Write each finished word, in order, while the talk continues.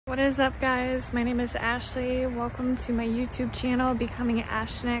What is up, guys? My name is Ashley. Welcome to my YouTube channel, Becoming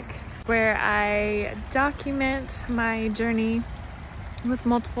Ashnick, where I document my journey with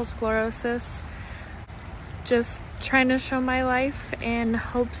multiple sclerosis. Just trying to show my life in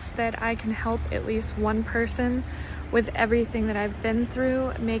hopes that I can help at least one person with everything that I've been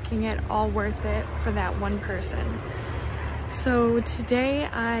through, making it all worth it for that one person. So today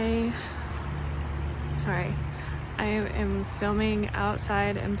I am filming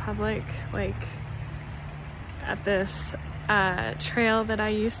outside in public, like at this trail that I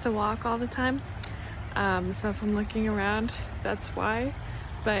used to walk all the time. So if I'm looking around, that's why.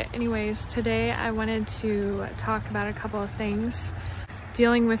 But anyways, today I wanted to talk about a couple of things.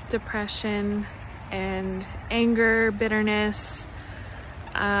 Dealing with depression and anger, bitterness,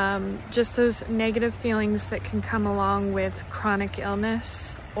 just those negative feelings that can come along with chronic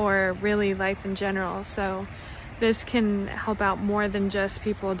illness or really life in general. So this can help out more than just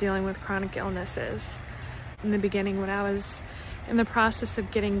people dealing with chronic illnesses. In the beginning, when I was in the process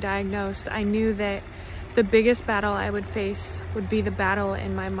of getting diagnosed, I knew that the biggest battle I would face would be the battle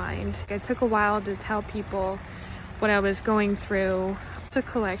in my mind. It took a while to tell people what I was going through, to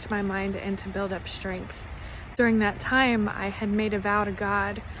collect my mind and to build up strength. During that time, I had made a vow to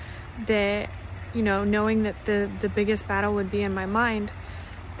God that, knowing that the biggest battle would be in my mind,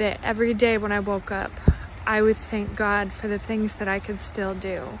 that every day when I woke up, I would thank God for the things that I could still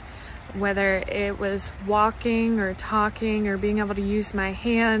do. Whether it was walking or talking or being able to use my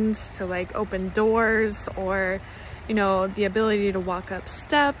hands to like open doors, or, the ability to walk up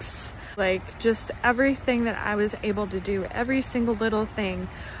steps, like just everything that I was able to do, every single little thing.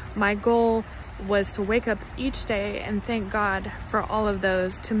 My goal was to wake up each day and thank God for all of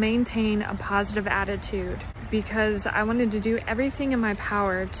those, to maintain a positive attitude, because I wanted to do everything in my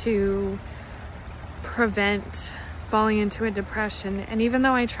power to prevent falling into a depression. And even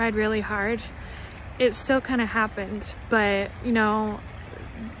though I tried really hard, it still kind of happened. But the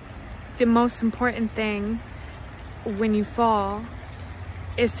most important thing when you fall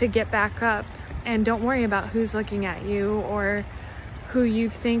is to get back up, and don't worry about who's looking at you or who you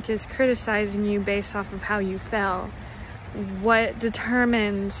think is criticizing you based off of how you fell. What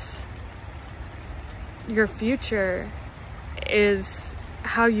determines your future is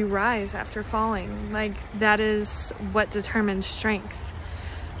how you rise after falling. Like, that is what determines strength.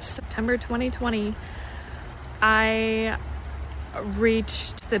 September 2020, I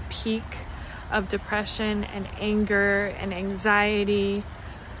reached the peak of depression and anger and anxiety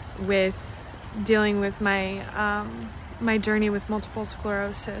with dealing with my my journey with multiple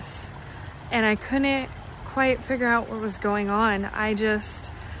sclerosis, and I couldn't quite figure out what was going on. I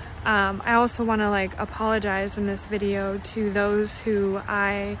also want to apologize in this video to those who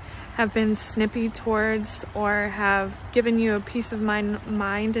I have been snippy towards or have given you a piece of my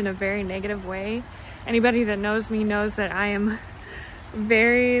mind in a very negative way. Anybody that knows me knows that I am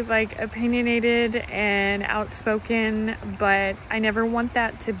very opinionated and outspoken, but I never want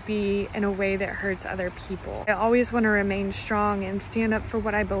that to be in a way that hurts other people. I always want to remain strong and stand up for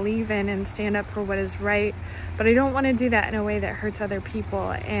what I believe in and stand up for what is right, but I don't want to do that in a way that hurts other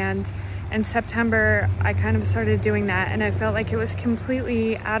people. And in September, I kind of started doing that, and I felt like it was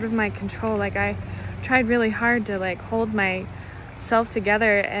completely out of my control. I tried really hard to hold myself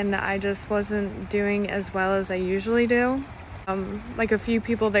together, and I just wasn't doing as well as I usually do. A few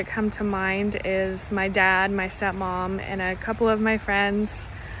people that come to mind is my dad, my stepmom, and a couple of my friends.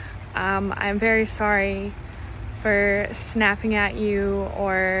 I'm very sorry for snapping at you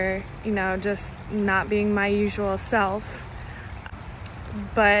or, just not being my usual self.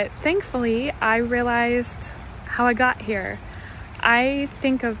 But thankfully, I realized how I got here. I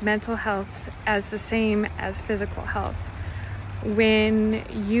think of mental health as the same as physical health. When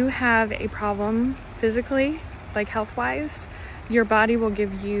you have a problem physically, health-wise, your body will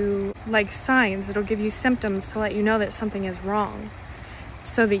give you signs. It'll give you symptoms to let you know that something is wrong,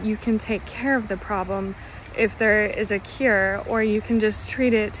 so that you can take care of the problem if there is a cure, or you can just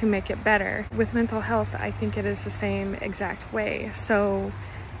treat it to make it better. With mental health, I think it is the same exact way. So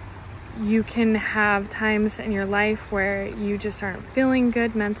you can have times in your life where you just aren't feeling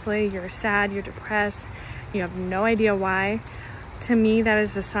good mentally, you're sad, you're depressed, you have no idea why. To me, that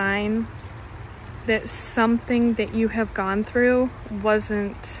is a sign that something that you have gone through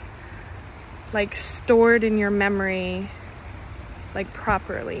wasn't stored in your memory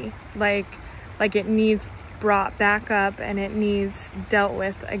properly. It needs brought back up, and it needs dealt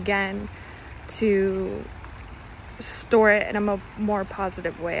with again to store it in a more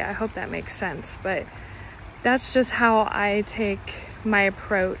positive way. I hope that makes sense, but that's just how I take my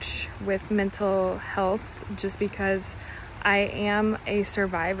approach with mental health, just because I am a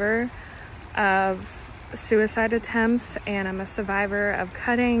survivor of suicide attempts, and I'm a survivor of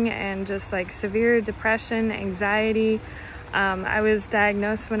cutting and just like severe depression, anxiety. I was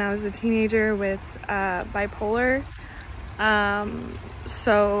diagnosed when I was a teenager with bipolar.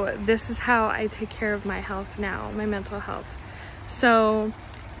 So this is how I take care of my health now, my mental health. So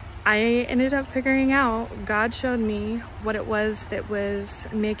I ended up figuring out, God showed me what it was that was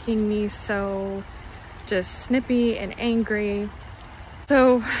making me so just snippy and angry.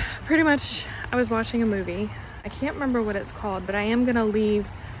 So pretty much I was watching a movie. I can't remember what it's called, but I am gonna leave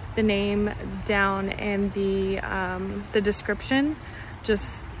the name down in the description,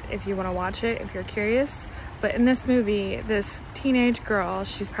 just if you want to watch it, if you're curious. But in this movie, this teenage girl,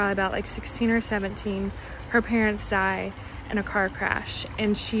 she's probably about like 16 or 17, her parents die in a car crash,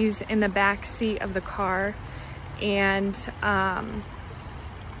 and she's in the back seat of the car, and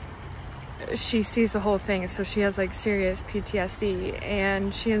she sees the whole thing, so she has like serious PTSD,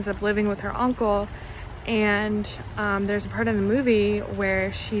 and she ends up living with her uncle. And there's a part in the movie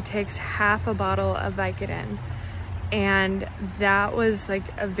where she takes half a bottle of Vicodin, and that was like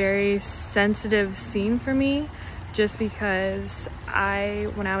a very sensitive scene for me, just because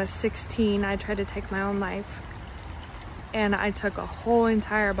when I was 16, I tried to take my own life, and I took a whole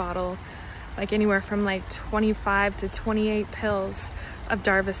entire bottle, like anywhere from like 25 to 28 pills of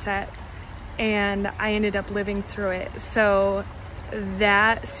Darvocet, and I ended up living through it. So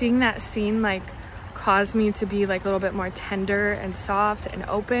seeing that scene like caused me to be like a little bit more tender and soft and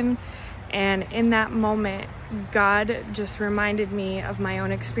open. And in that moment, God just reminded me of my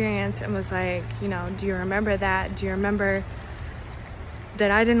own experience and was like, you know, do you remember that? Do you remember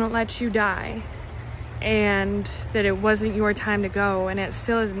that I didn't let you die, and that it wasn't your time to go, and it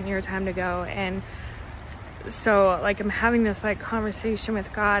still isn't your time to go? And so like I'm having this like conversation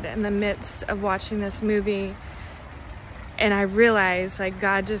with God in the midst of watching this movie, and I realized like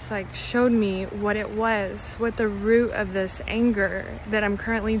God just like showed me what it was, what the root of this anger that I'm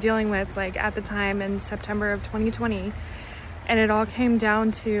currently dealing with, like at the time in September of 2020. And it all came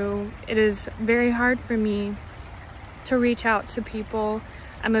down to, it is very hard for me to reach out to people.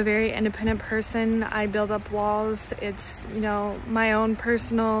 I'm a very independent person. I build up walls. It's, you know, my own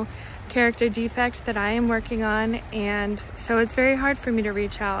personal character defect that I am working on. And so it's very hard for me to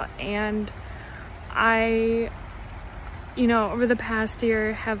reach out. And you know, over the past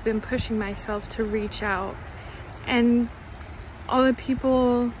year have been pushing myself to reach out, and all the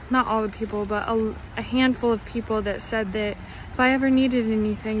people, not all the people, but a handful of people that said that if I ever needed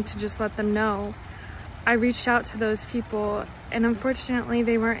anything to just let them know, I reached out to those people, and unfortunately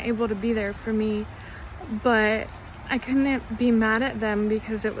they weren't able to be there for me. But I couldn't be mad at them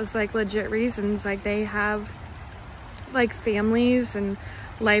because it was like legit reasons, like they have like families and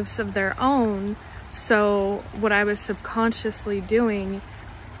lives of their own. So what I was subconsciously doing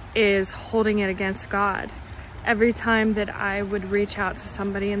is holding it against God. Every time that I would reach out to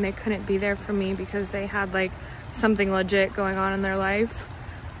somebody and they couldn't be there for me because they had like something legit going on in their life,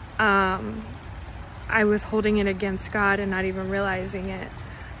 I was holding it against God and not even realizing it.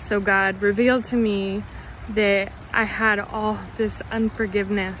 So God revealed to me that I had all this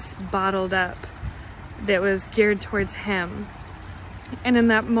unforgiveness bottled up that was geared towards Him. And in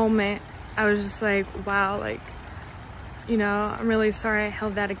that moment, I was just like, wow, like, you know, I'm really sorry I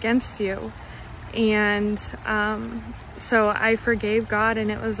held that against you. And so I forgave God, and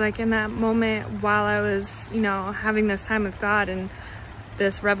it was like in that moment while I was, you know, having this time with God and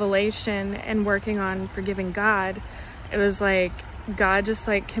this revelation and working on forgiving God, it was like God just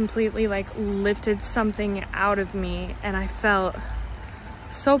like completely like lifted something out of me, and I felt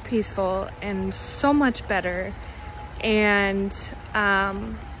so peaceful and so much better. And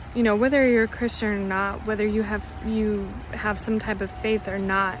you know, whether you're a Christian or not, whether you have some type of faith or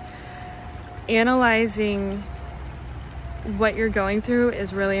not, analyzing what you're going through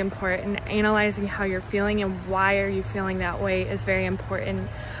is really important. Analyzing how you're feeling and why are you feeling that way is very important.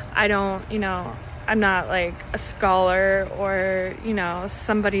 I don't, you know, I'm not like a scholar or, you know,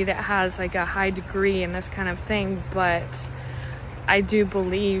 somebody that has like a high degree in this kind of thing, but I do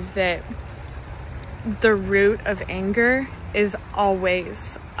believe that the root of anger is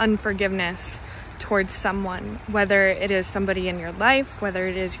always unforgiveness towards someone, whether it is somebody in your life, whether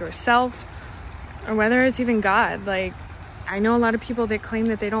it is yourself, or whether it's even God. Like, I know a lot of people that claim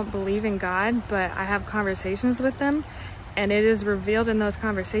that they don't believe in God, but I have conversations with them, and it is revealed in those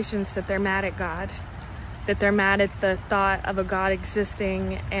conversations that they're mad at God, that they're mad at the thought of a God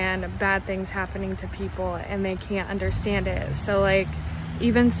existing and bad things happening to people, and they can't understand it. So like,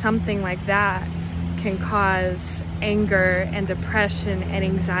 even something like that can cause anger and depression and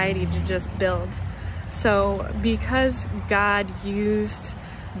anxiety to just build. So because God used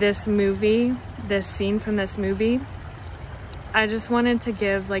this movie, this scene from this movie, I just wanted to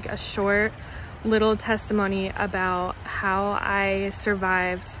give like a short little testimony about how I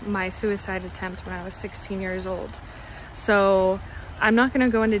survived my suicide attempt when I was 16 years old. So I'm not going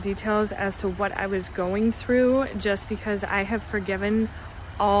to go into details as to what I was going through, just because I have forgiven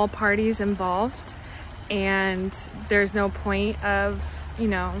all parties involved, and there's no point of, you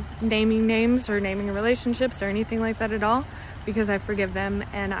know, naming names or naming relationships or anything like that at all, because I forgive them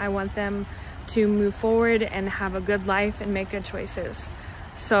and I want them to move forward and have a good life and make good choices.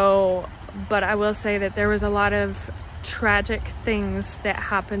 So, but I will say that there was a lot of tragic things that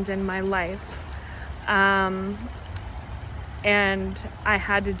happened in my life. And I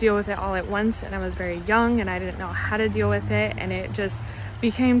had to deal with it all at once, and I was very young and I didn't know how to deal with it, and it just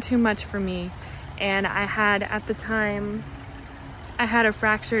became too much for me. And I had, at the time, I had a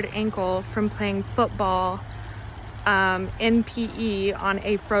fractured ankle from playing football in PE on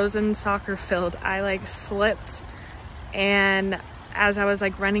a frozen soccer field. I like slipped, and as I was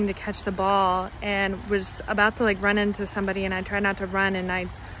like running to catch the ball and was about to like run into somebody, and I tried not to run, and I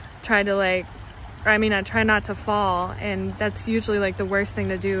tried to like, I try not to fall, and that's usually like the worst thing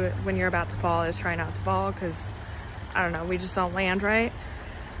to do when you're about to fall, is try not to fall, because I don't know, we just don't land right.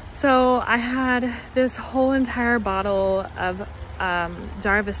 So I had this whole entire bottle of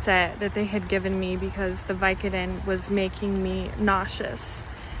Darvocet that they had given me because the Vicodin was making me nauseous,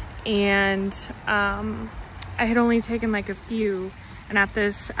 and I had only taken like a few, and at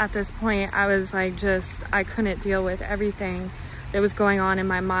this point I was like, I couldn't deal with everything that was going on in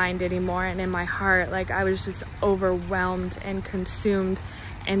my mind anymore and in my heart. Like, I was just overwhelmed and consumed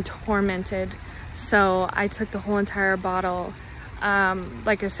and tormented. So I took the whole entire bottle.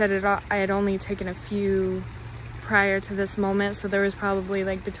 Like I said, I had only taken a few prior to this moment, so there was probably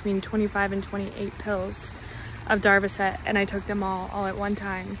like between 25 and 28 pills of Darvocet, and I took them all at one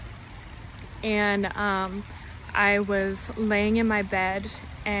time. And I was laying in my bed,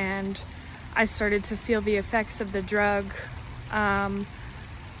 and I started to feel the effects of the drug.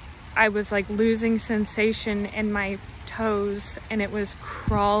 I was like losing sensation in my toes, and it was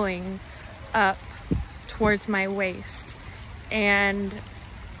crawling up towards my waist, and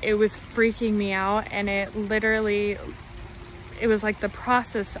it was freaking me out. And it was like the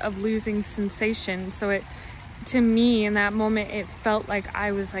process of losing sensation. So to me in that moment, it felt like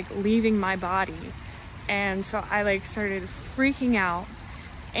I was like leaving my body. And so I like started freaking out,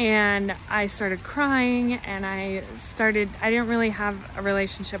 and I started crying, and I didn't really have a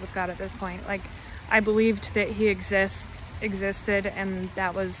relationship with God at this point. Like, I believed that he existed, and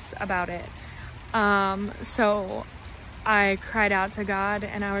that was about it. So I cried out to God,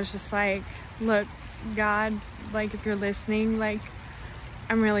 and I was just like, look, God, like, if you're listening, like,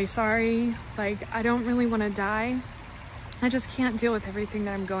 I'm really sorry. Like, I don't really want to die. I just can't deal with everything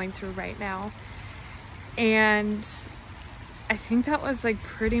that I'm going through right now. And I think that was like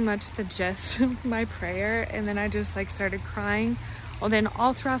pretty much the gist of my prayer. And then I just like started crying. Well, then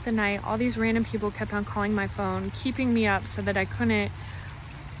all throughout the night, all these random people kept on calling my phone, keeping me up so that I couldn't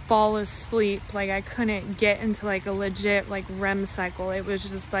fall asleep. Like, I couldn't get into like a legit like REM cycle. It was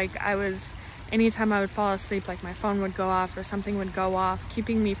just like anytime I would fall asleep, like my phone would go off or something would go off,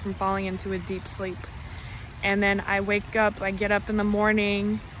 keeping me from falling into a deep sleep. And then I get up in the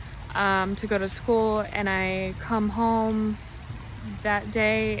morning to go to school, and I come home that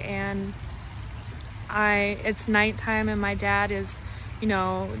day, and it's nighttime, and my dad is,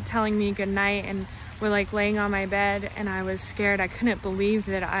 telling me good night, and we're like laying on my bed, and I was scared. I couldn't believe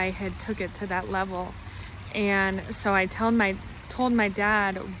that I had took it to that level. And so I told my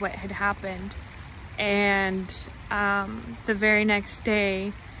dad what had happened, and the very next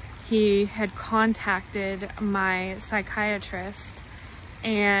day he had contacted my psychiatrist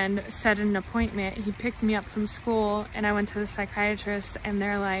and set an appointment. He picked me up from school, and I went to the psychiatrist, and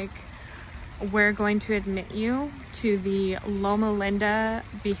they're like, we're going to admit you to the Loma Linda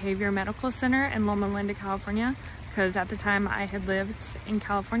Behavior Medical Center in Loma Linda, California, because at the time I had lived in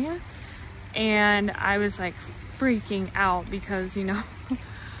California. And I was like freaking out because,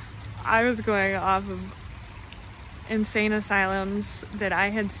 I was going off of insane asylums that I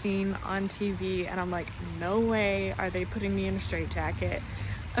had seen on TV, and I'm like, no way are they putting me in a straitjacket.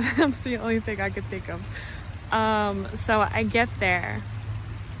 That's the only thing I could think of. So I get there,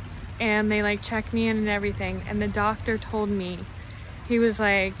 and they like check me in and everything, and the doctor told me, he was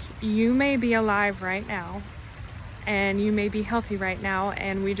like, you may be alive right now, and you may be healthy right now,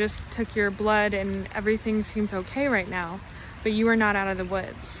 and we just took your blood and everything seems okay right now, but you are not out of the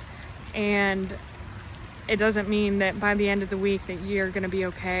woods. And it doesn't mean that by the end of the week that you're going to be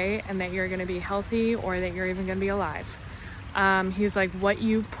okay and that you're going to be healthy or that you're even going to be alive. He's like, what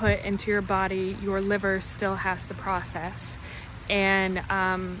you put into your body, your liver still has to process. And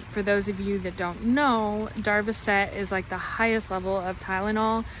for those of you that don't know, Darvocet is like the highest level of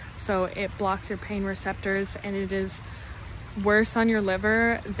Tylenol, so it blocks your pain receptors, and it is worse on your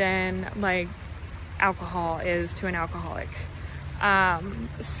liver than like alcohol is to an alcoholic.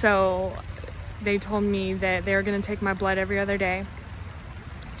 So they told me that they're going to take my blood every other day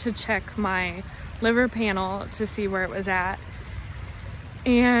to check my liver panel to see where it was at.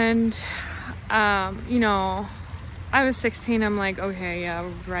 And you know, I was 16. I'm like, okay, yeah,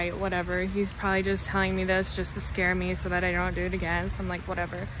 right, whatever. He's probably just telling me this just to scare me so that I don't do it again. So I'm like,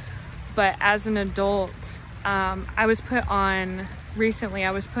 whatever. But as an adult, I was put on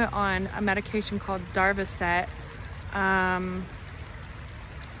a medication called Darvocet.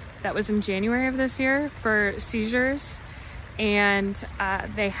 That was in January of this year for seizures. And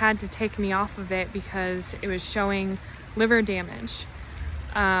they had to take me off of it because it was showing liver damage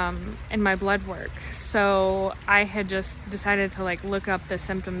in my blood work. So I had just decided to like look up the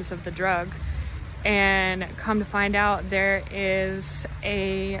symptoms of the drug, and come to find out there is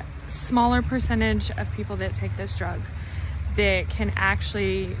a smaller percentage of people that take this drug that can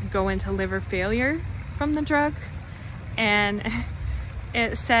actually go into liver failure from the drug. And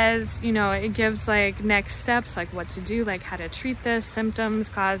it says, you know, it gives like next steps, like what to do, like how to treat this, symptoms,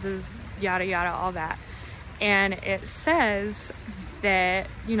 causes, yada yada, all that. And it says that,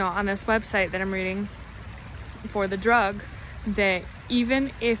 you know, on this website that I'm reading for the drug, that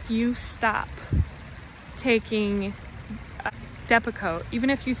even if you stop taking Depakote, even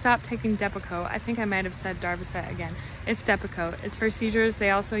if you stop taking Depakote, I think I might have said Darvocet again, it's Depakote. It's for seizures.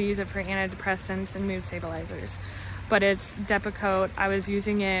 They also use it for antidepressants and mood stabilizers, but it's Depakote. I was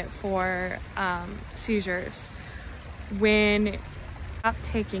using it for seizures. When you stop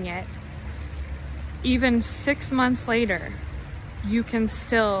taking it, even 6 months later, you can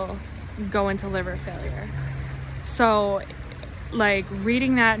still go into liver failure. So like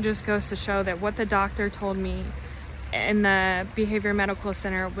reading that just goes to show that what the doctor told me in the behavior medical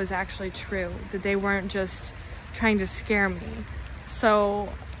center was actually true, that they weren't just trying to scare me. So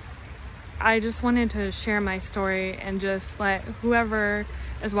I just wanted to share my story and just let whoever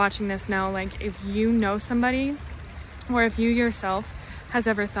is watching this know, like, if you know somebody or if you yourself has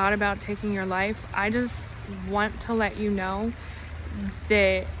ever thought about taking your life, I just want to let you know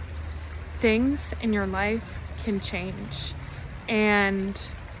that things in your life can change. And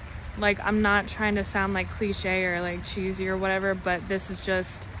like, I'm not trying to sound like cliche or like cheesy or whatever, but this is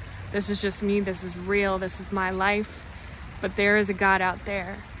just me. This is real. This is my life. But there is a God out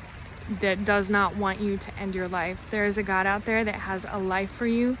there that does not want you to end your life. There is a God out there that has a life for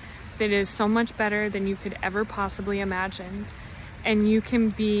you that is so much better than you could ever possibly imagine. And you can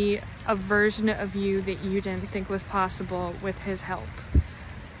be a version of you that you didn't think was possible with his help.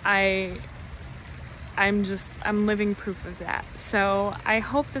 I'm living proof of that. So I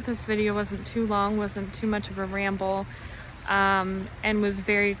hope that this video wasn't too long, wasn't too much of a ramble, and was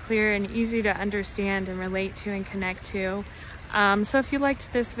very clear and easy to understand and relate to and connect to. So if you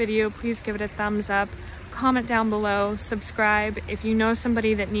liked this video, please give it a thumbs up, comment down below, subscribe. If you know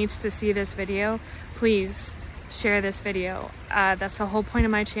somebody that needs to see this video, please share this video. That's the whole point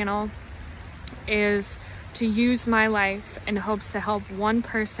of my channel, is to use my life in hopes to help one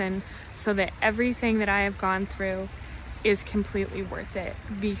person so that everything that I have gone through is completely worth it.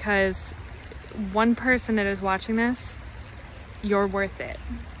 Because one person that is watching this, you're worth it.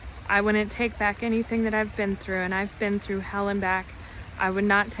 I wouldn't take back anything that I've been through, and I've been through hell and back. I would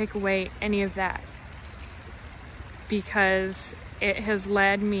not take away any of that, because it has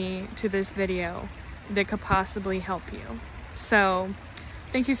led me to this video that could possibly help you. So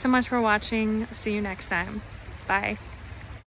thank you so much for watching. See you next time. Bye.